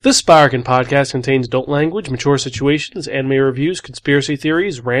This Spiraken podcast contains adult language, mature situations, anime reviews, conspiracy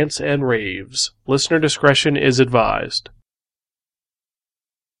theories, rants, and raves. Listener discretion is advised.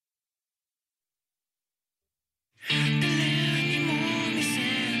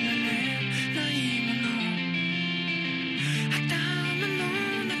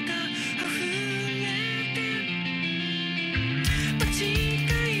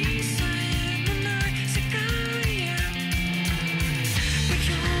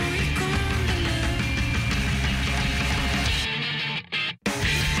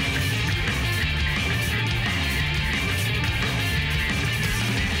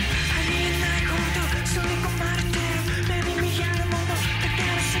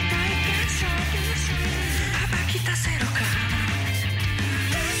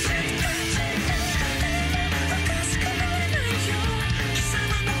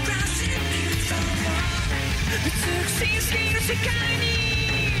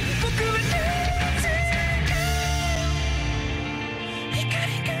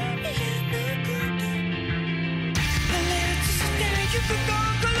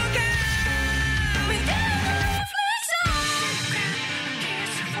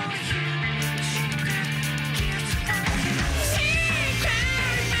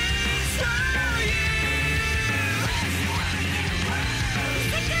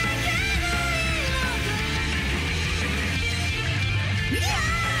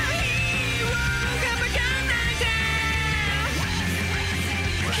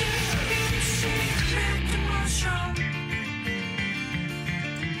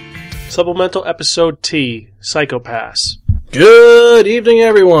 Supplemental Episode T, Psycho-Pass. Good evening,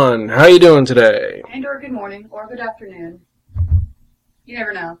 everyone. How you doing today? And or good morning, or good afternoon. You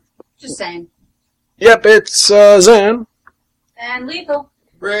never know. Just saying. Yep, it's Zan. And Lethal.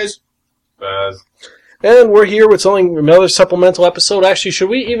 Riz. Baz. And we're here with another supplemental episode. Actually, should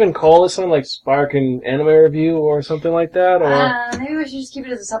we even call this something like Spiraken Anime Review or something like that? Or Maybe we should just keep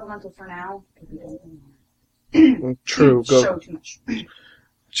it as a supplemental for now. True. Show too much.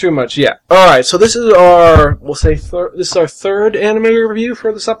 Too much, yeah. Alright, so this is our, this is our third anime review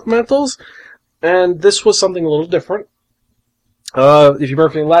for the supplementals, and this was something a little different. If you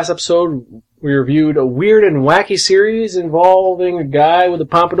remember from the last episode, we reviewed a weird and wacky series involving a guy with a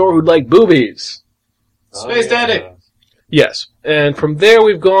pompadour who'd like boobies. Space Daddy! Yes, and from there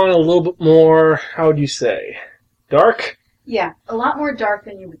we've gone a little bit more, how would you say, dark? Yeah, a lot more dark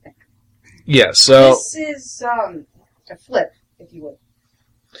than you would think. Yeah, so... This is, a flip, if you would.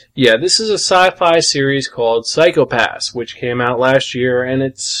 Yeah, this is a sci-fi series called Psycho-Pass, which came out last year, and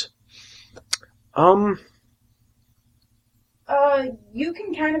it's, you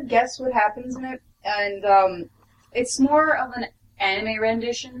can kind of guess what happens in it, and, it's more of an anime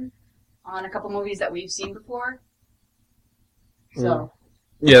rendition on a couple movies that we've seen before. So.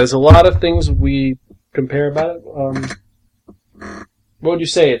 Yeah, there's a lot of things we compare about it. What would you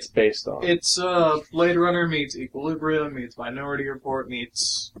say it's based on? It's Blade Runner meets Equilibrium meets Minority Report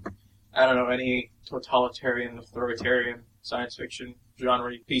meets, I don't know, any totalitarian, authoritarian science fiction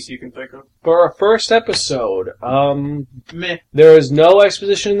genre piece you can think of. For our first episode, Meh. there is no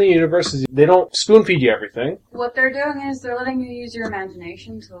exposition in the universe. They don't spoon-feed you everything. What they're doing is they're letting you use your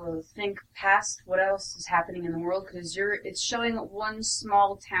imagination to think past what else is happening in the world, because it's showing one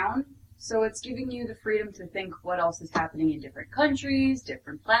small town, so it's giving you the freedom to think what else is happening in different countries,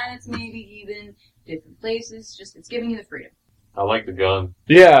 different planets maybe even, different places. Just, it's giving you the freedom. I like the gun.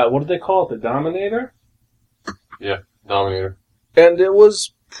 Yeah, what do they call it? The Dominator? Yeah, Dominator. And it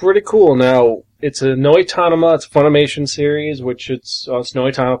was pretty cool. Now, it's a Noitanima, it's a Funimation series, which it's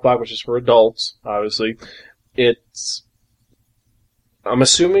Noitanima Block, which is for adults, obviously. It's, I'm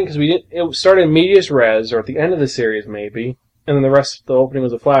assuming, because it started in medias res, or at the end of the series maybe, and then the rest of the opening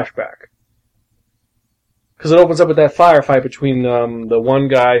was a flashback. Because it opens up with that firefight between the one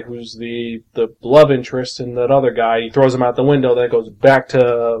guy who's the love interest and that other guy. He throws him out the window, then it goes back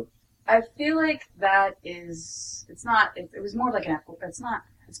to... I feel like that is, it's not, it was more like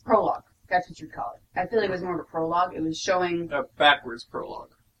it's prologue. That's what you'd call it. I feel like it was more of a prologue. It was showing... A backwards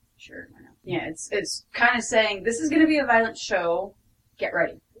prologue. Sure, I know. Yeah, it's kind of saying, this is going to be a violent show, get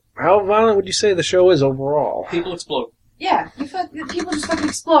ready. How violent would you say the show is overall? People explode. Yeah, people just fucking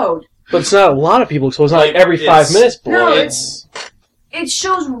explode. But it's not a lot of people, so it's not like every 5 minutes blow. No, it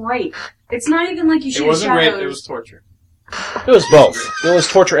shows rape. It's not even like you shoot It wasn't shadows. rape, it was torture. It was both. It was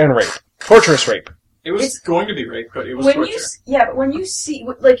torture and rape. Torturous rape. It was going to be rape, but it was when torture. But when you see,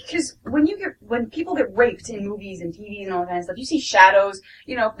 like, because when people get raped in movies and TVs and all that kind of stuff, you see shadows.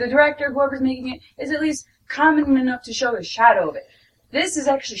 You know, the director, whoever's making it, is at least common enough to show a shadow of it. This is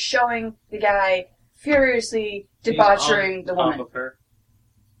actually showing the guy furiously debauching the woman. Top of her.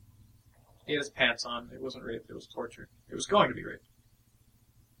 He had his pants on. It wasn't rape. It was torture. It was going to be rape.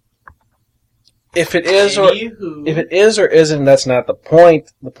 If it is or Anywho. if it is or isn't, that's not the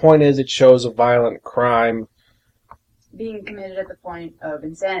point. The point is it shows a violent crime. Being committed at the point of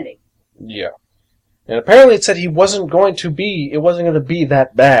insanity. Yeah. And apparently it said it wasn't going to be that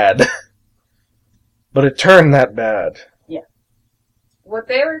bad. But it turned that bad. What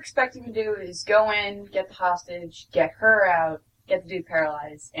they were expecting to do is go in, get the hostage, get her out, get the dude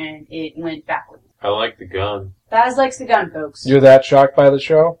paralyzed, and it went backwards. I like the gun. Baz likes the gun, folks. You're that shocked by the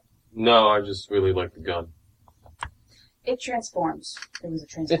show? No, I just really like the gun. It transforms. It was a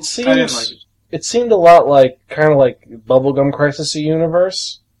transform. I didn't like it. It seemed a lot like, kind of like Bubblegum Crisis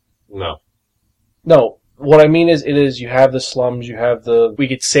Universe. No. No, what I mean is, you have the slums, we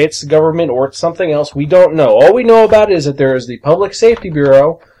could say it's the government or it's something else, we don't know. All we know about it is that there is the Public Safety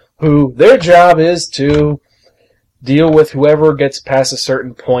Bureau, who, their job is to deal with whoever gets past a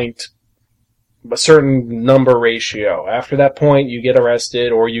certain point, a certain number ratio. After that point, you get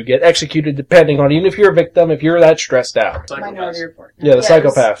arrested or you get executed, depending on, even if you're a victim, if you're that stressed out. Minority Report. Yeah, the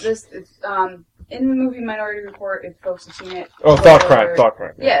psychopath. In the movie Minority Report, if folks have seen it. Oh, thought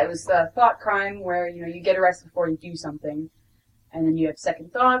crime. Yeah, it was the thought crime where, you get arrested before you do something, and then you have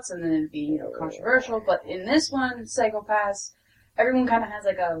second thoughts, and then it'd be, controversial. But in this one, Psychopaths, everyone kind of has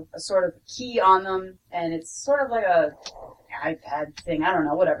like a sort of key on them, and it's sort of like a iPad thing, I don't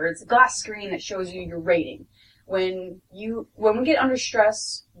know, whatever. It's a glass screen that shows you your rating. When we get under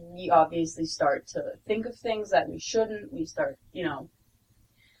stress, we obviously start to think of things that we shouldn't. We start,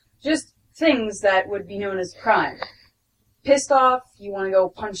 just things that would be known as crime. Pissed off, you want to go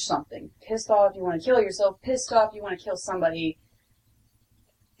punch something. Pissed off, you want to kill yourself. Pissed off, you want to kill somebody.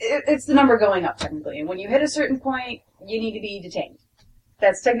 It's the number going up, technically. And when you hit a certain point, you need to be detained.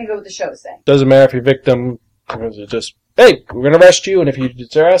 That's technically what the show is saying. Doesn't matter if you're a victim, because it's just, hey, we're gonna arrest you, and if you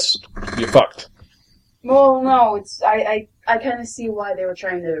arrest, you're fucked. Well, no, I kind of see why they were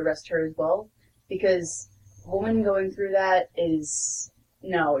trying to arrest her as well. Because a woman going through that is,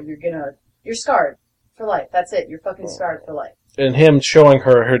 no, you're scarred for life. That's it. You're fucking scarred for life. And him showing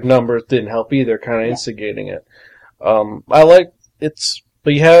her numbers didn't help either, kind of instigating it.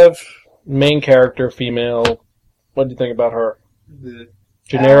 But you have main character, female. What do you think about her?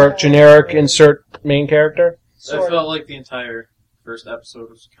 Generic insert main character? I felt like the entire first episode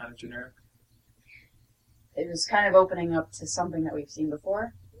was kind of generic. It was kind of opening up to something that we've seen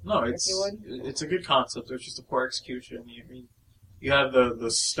before. No, it's a good concept. It's just a poor execution. You have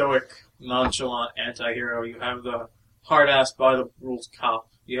the stoic, nonchalant anti-hero. You have the hard-ass, by-the-rules cop.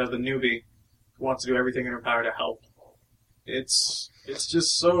 You have the newbie who wants to do everything in her power to help. It's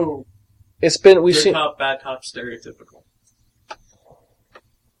just so good cop, bad cop stereotypical.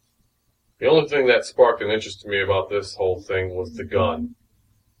 The only thing that sparked an interest to me about this whole thing was the gun.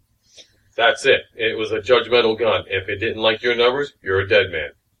 That's it. It was a judgmental gun. If it didn't like your numbers, you're a dead man.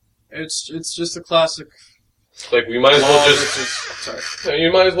 It's just a classic. Like, we might as well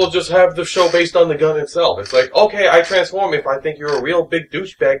you might as well just have the show based on the gun itself. It's like, okay, I transform if I think you're a real big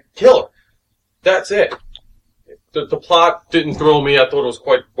douchebag killer. That's it. The plot didn't thrill me. I thought it was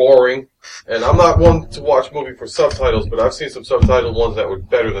quite boring. And I'm not one to watch movie for subtitles, but I've seen some subtitled ones that were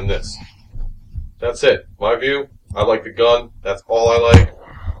better than this. That's it. My view, I like the gun. That's all I like.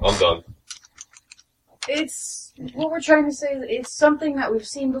 I'm done. It's what we're trying to say. It's something that we've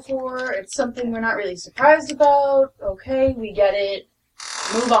seen before. It's something we're not really surprised about. Okay, we get it.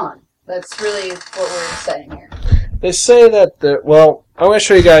 Move on. That's really what we're saying here. They say that I'm going to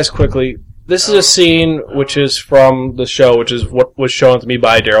show you guys quickly. This is a scene which is from the show, which is what was shown to me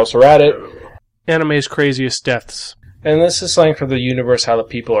by Daryl Soratit. Anime's craziest deaths. And this is something for the universe, how the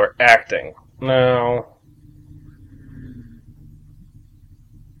people are acting. Now,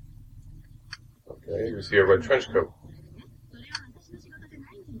 okay, you see a red trench coat.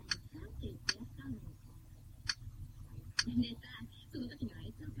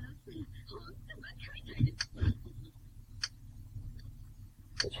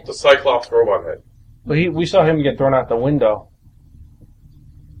 It's the Cyclops robot head. but we saw him get thrown out the window.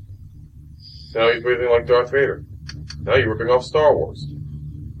 Now he's breathing like Darth Vader. Now you're ripping off Star Wars.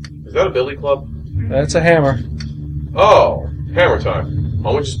 Is that a billy club? That's a hammer. Oh, hammer time.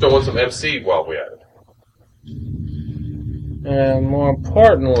 Why don't we just throw in some MC while we at it? And more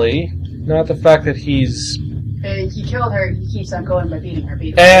importantly, not the fact that he's... He killed her, he keeps on going by beating her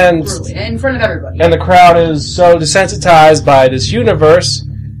And- brutally, in front of everybody. And the crowd is so desensitized by this universe,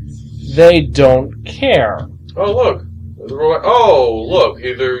 they don't care. Oh, look. The robot. Oh, look.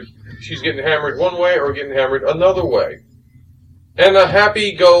 Either she's getting hammered one way or getting hammered another way. And a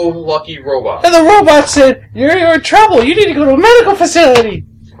happy-go-lucky robot. And the robot said, you're in trouble, you need to go to a medical facility.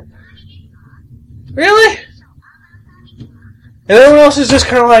 Really? And everyone else is just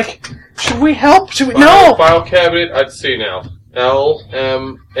kind of like, should we help? Should we? No! File cabinet, I'd see now.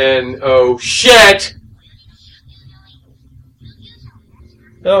 LMNO. Shit!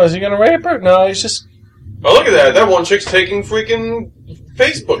 No, is he gonna rape her? No, he's just... Oh, look at that. That one chick's taking freaking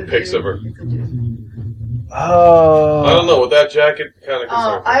Facebook pics of her. Oh. I don't know, with that jacket, kind of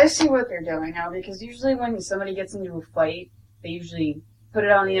Oh, concerned. I see what they're doing now, because usually when somebody gets into a fight, they usually put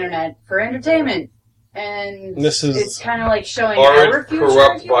it on the internet for entertainment. And it's kind of like showing our Hard, future.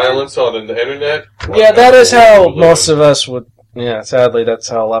 corrupt violence on the internet. Yeah, that is how most of us would... Yeah, sadly, that's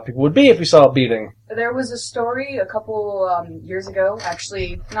how a lot of people would be if we saw a beating. There was a story a couple years ago,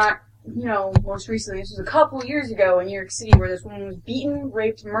 actually, not, most recently, this was a couple years ago in New York City, where this woman was beaten,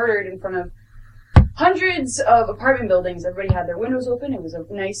 raped, murdered in front of hundreds of apartment buildings. Everybody had their windows open. It was a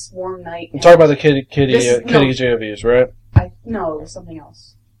nice, warm night. I'm talking about the Kitty Genovese, right? No, it was something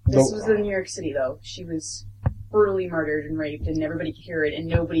else. This was in New York City, though. She was brutally murdered and raped, and everybody could hear it, and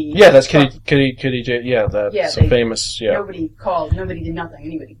nobody... Yeah, that's Kitty that's famous, yeah. Nobody called, nobody did nothing,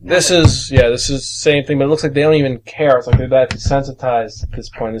 anybody. This is the same thing, but it looks like they don't even care. It's like they're that desensitized at this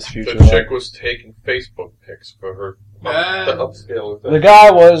point in this future. The chick was taking Facebook pics for her. The upscale. The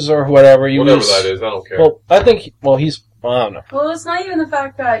guy was, or whatever, whatever that is, I don't care. Well, I think, he's, I don't know. Well, it's not even the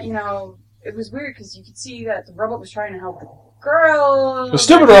fact that, it was weird, because you could see that the robot was trying to help the girl. The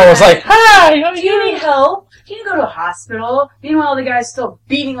stupid girl was like, hi, do you need help? Do you need to go to a hospital? Meanwhile, the guy's still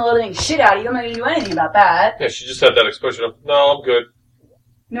beating the living shit out of you. I'm not going to do anything about that. Yeah, she just had that expression of, no, I'm good.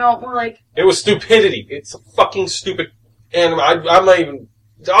 No, more like... It was stupidity. It's a fucking stupid anime. I'm not even...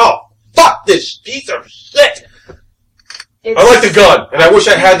 Oh, fuck this piece of shit! I like the gun, and I wish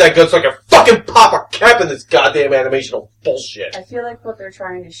I had that gun so I could fucking pop a cap in this goddamn animation of bullshit. I feel like what they're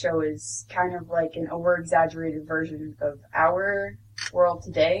trying to show is kind of like an over-exaggerated version of our world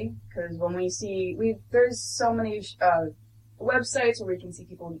today. Because when we see... there's so many websites where we can see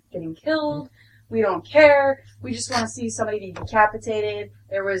people getting killed. We don't care. We just want to see somebody be decapitated.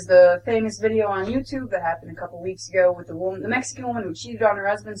 There was the famous video on YouTube that happened a couple weeks ago with the Mexican woman who cheated on her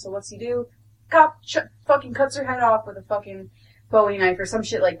husband, so what's he do? Cop fucking cuts her head off with a fucking Bowie knife or some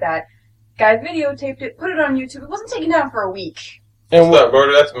shit like that. Guy videotaped it, put it on YouTube. It wasn't taken down for a week. And that's not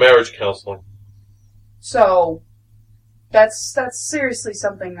murder, that's marriage counseling. So, that's seriously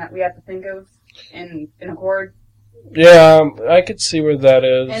something that we have to think of in accord. Yeah, I could see where that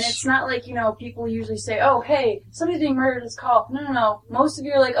is. And it's not like, people usually say, oh, hey, somebody's being murdered, let's call. No. Most of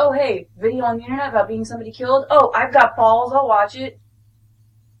you are like, oh, hey, video on the internet about being somebody killed. Oh, I've got balls, I'll watch it.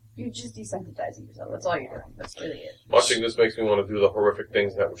 You're just desensitizing yourself. That's all you're doing. That's really it. Watching this makes me want to do the horrific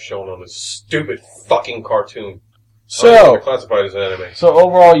things that were shown on this stupid fucking cartoon. So, classified as anime. So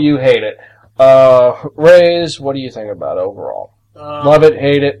overall, you hate it. Raze, what do you think about it overall? Love it,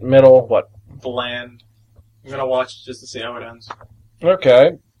 hate it, middle, what? Bland. I'm gonna watch it just to see how it ends.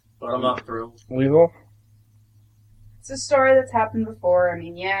 Okay. But I'm not thrilled. Legal? It's a story that's happened before. I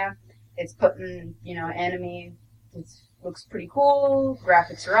mean, yeah, it's putting, anime. It looks pretty cool.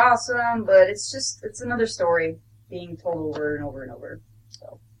 Graphics are awesome, but it's another story being told over and over and over.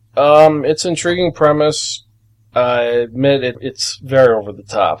 So. It's an intriguing premise. I admit it's very over the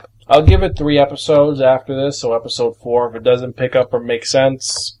top. I'll give it 3 episodes after this, so episode 4, if it doesn't pick up or make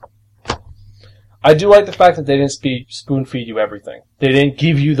sense. I do like the fact that they didn't spoon feed you everything. They didn't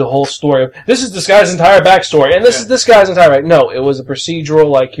give you the whole story of, this is this guy's entire backstory, and this is this guy's entire back. No, it was a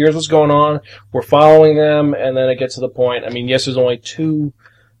procedural, like, here's what's going on, we're following them, and then it gets to the point. I mean, yes, there's only 2.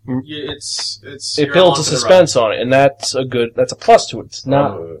 Yeah, it builds a suspense on it, and that's a plus to it.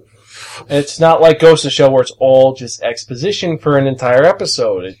 It's not like Ghost of the Shell where it's all just exposition for an entire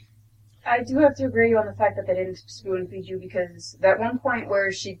episode. I do have to agree on the fact that they didn't spoon feed you, because that one point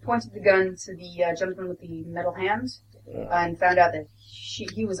where she pointed the gun to the gentleman with the metal hands and found out that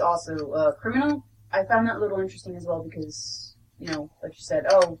he was also a criminal, I found that a little interesting as well, because, like you said,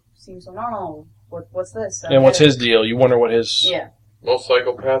 oh, seems so normal. What's this? And what's his deal? You wonder what his... Yeah. Most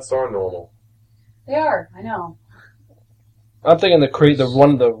psychopaths are normal. They are, I know. I'm thinking the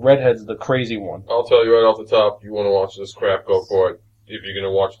one of the redheads, the crazy one. I'll tell you right off the top, you want to watch this crap, go for it. If you're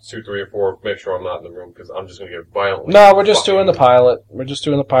going to watch 2, 3, or 4, make sure I'm not in the room, because I'm just going to get violently... No, we're just doing the pilot. We're just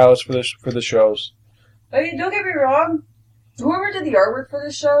doing the pilots for the shows. I mean, don't get me wrong. Whoever did the artwork for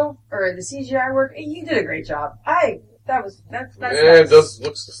this show, or the CGI work, you did a great job. That's nice. It looks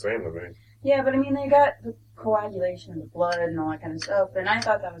the same to me. Yeah, but I mean, they got the coagulation of the blood and all that kind of stuff, and I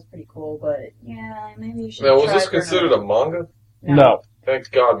thought that was pretty cool, but yeah, maybe you should Now, was this considered a manga? No.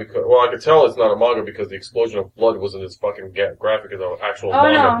 Thank God, because, well, I could tell it's not a manga because the explosion of blood wasn't as fucking graphic as an actual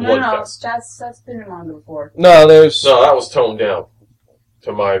manga blood fest. That's been a manga before. No, No, that was toned down.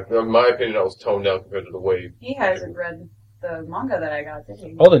 in my opinion, that was toned down compared to the way. He hasn't read the manga that I got, did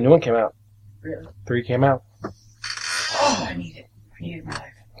he? Oh, the new one came out. Really? 3 came out. Oh, I need it. I need it in my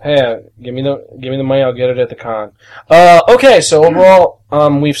life. Hey, give me the money. I'll get it at the con. Okay. So overall,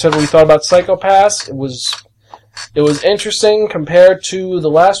 we've said what we thought about Psycho Pass. It was interesting compared to the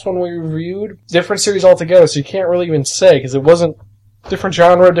last one we reviewed. Different series altogether, so you can't really even say because it wasn't different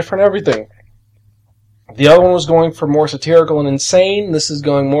genre, different everything. The other one was going for more satirical and insane. This is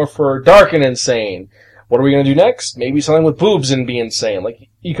going more for dark and insane. What are we going to do next? Maybe something with boobs and be insane, like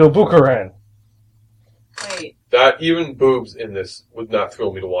Iko Bukuren. Wait. That even boobs in this would not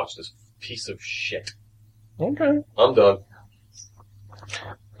thrill me to watch this piece of shit. Okay. I'm done.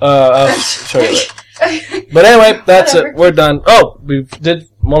 I'll show you later. But anyway, that's it. We're done. Oh, we did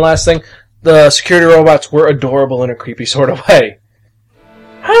one last thing. The security robots were adorable in a creepy sort of way.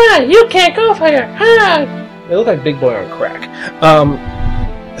 Hi, you can't go here. Hi. They look like Big Boy on crack.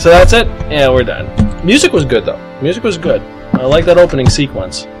 So that's it. Yeah, we're done. Music was good though. Music was good. I like that opening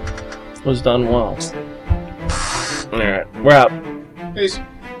sequence. It was done well. Alright, we're out. Peace.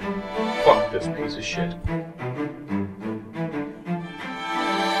 Fuck this piece of shit.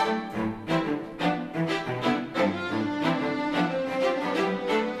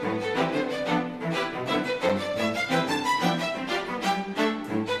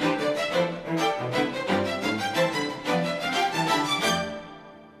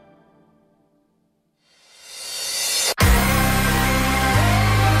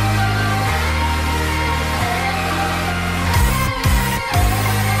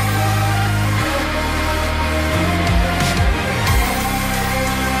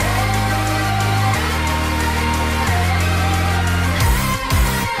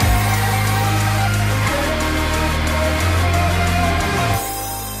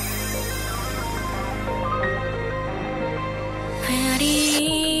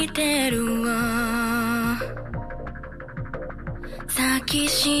 き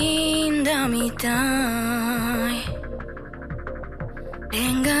死んだみたい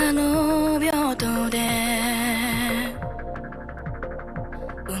レンガの病棟で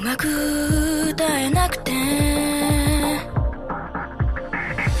うまく歌えなくて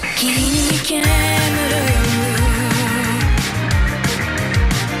君に煙る夜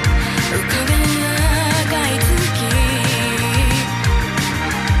浮かべ赤い月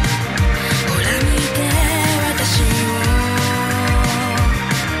ほら見て私を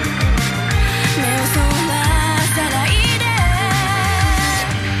目をそらさないで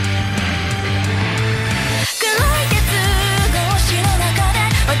黒い鉄格子の中で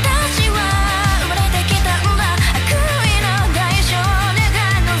私は生まれてきたんだ悪意の代償願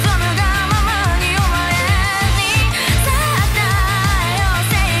い望むがままにお前に与えよう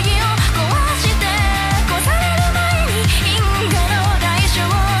正義を壊して壊される前に因果の代償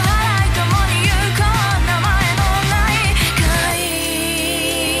を払い共に行こう名前のない怪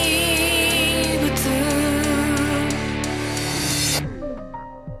物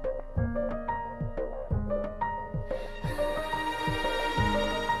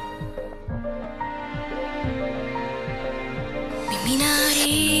耳鳴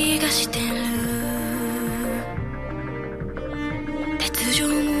りがしてる鉄条も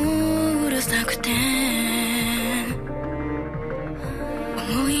うるさくて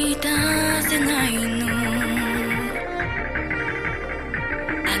思い出せないの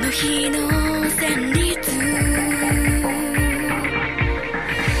あの日の旋律雨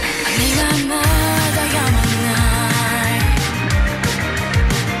はまだ止まない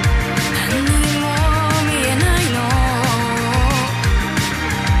何にも見えないの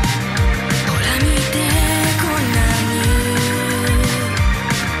ほら見てこんなに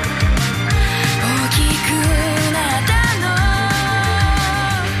大きくなったの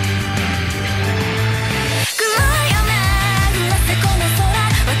黒い雨降らせこの空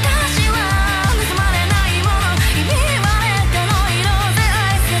私は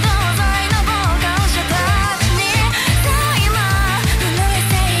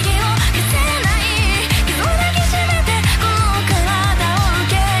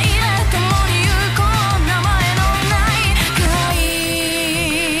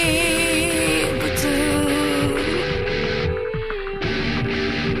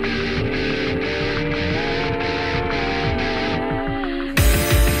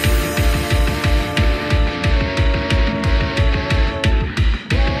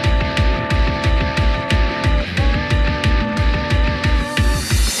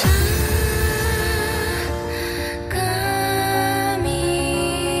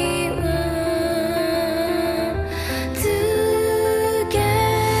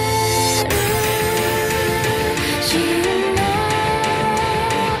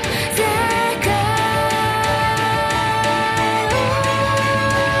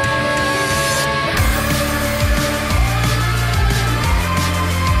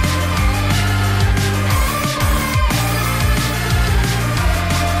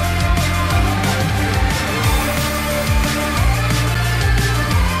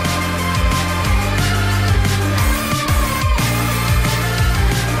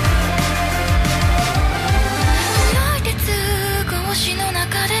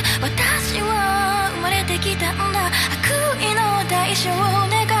象